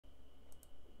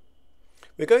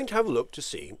We're going to have a look to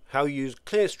see how you use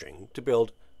ClearString to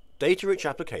build data-rich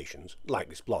applications like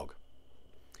this blog.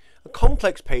 A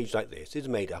complex page like this is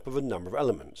made up of a number of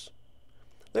elements.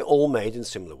 They're all made in a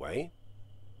similar way.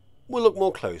 We'll look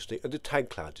more closely at the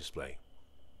tag cloud display.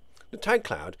 The tag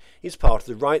cloud is part of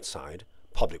the right side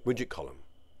public widget column.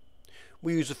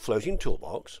 We use the floating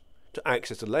toolbox to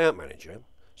access the layout manager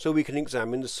so we can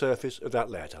examine the surface of that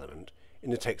layout element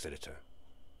in the text editor.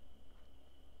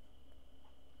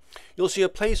 You'll see a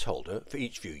placeholder for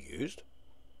each view used.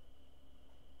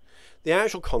 The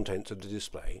actual contents of the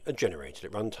display are generated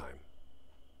at runtime.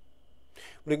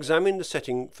 We'll examine the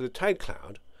setting for the tag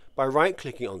cloud by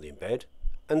right-clicking on the embed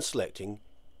and selecting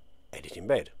Edit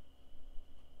Embed.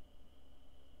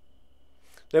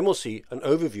 Then we'll see an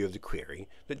overview of the query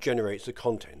that generates the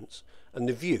contents and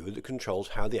the view that controls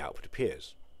how the output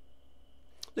appears.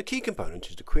 The key component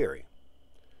is the query,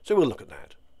 so we'll look at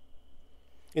that.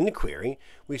 In the query,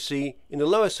 we see in the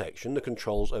lower section the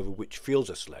controls over which fields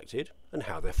are selected and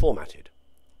how they're formatted.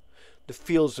 The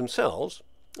fields themselves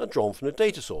are drawn from the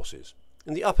data sources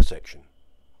in the upper section,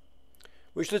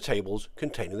 which are the tables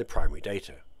containing the primary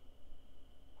data.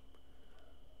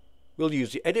 We'll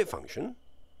use the edit function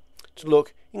to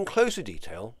look in closer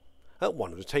detail at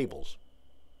one of the tables.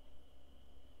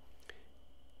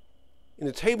 In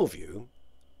the table view,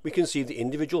 we can see the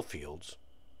individual fields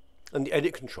and the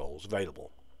edit controls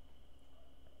available.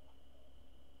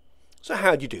 So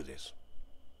how do you do this?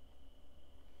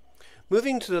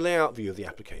 Moving to the layout view of the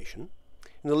application,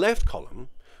 in the left column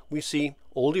we see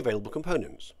all the available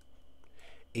components.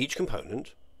 Each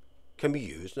component can be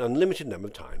used an unlimited number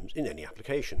of times in any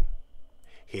application.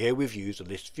 Here we've used a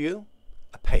list view,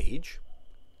 a page,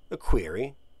 a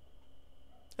query,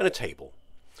 and a table,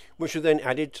 which are then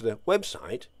added to the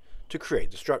website to create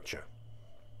the structure.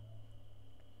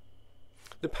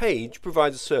 The page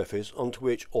provides a surface onto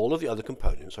which all of the other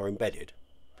components are embedded,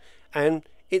 and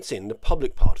it's in the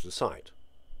public part of the site.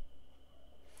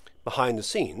 Behind the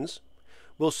scenes,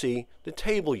 we'll see the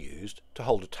table used to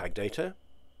hold the tag data,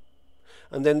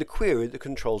 and then the query that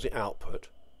controls the output,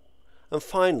 and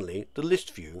finally the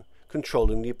list view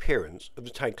controlling the appearance of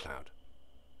the tag cloud.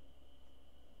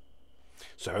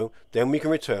 So then we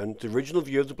can return to the original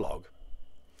view of the blog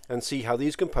and see how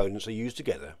these components are used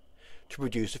together to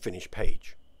produce a finished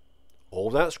page, all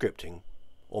without scripting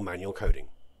or manual coding.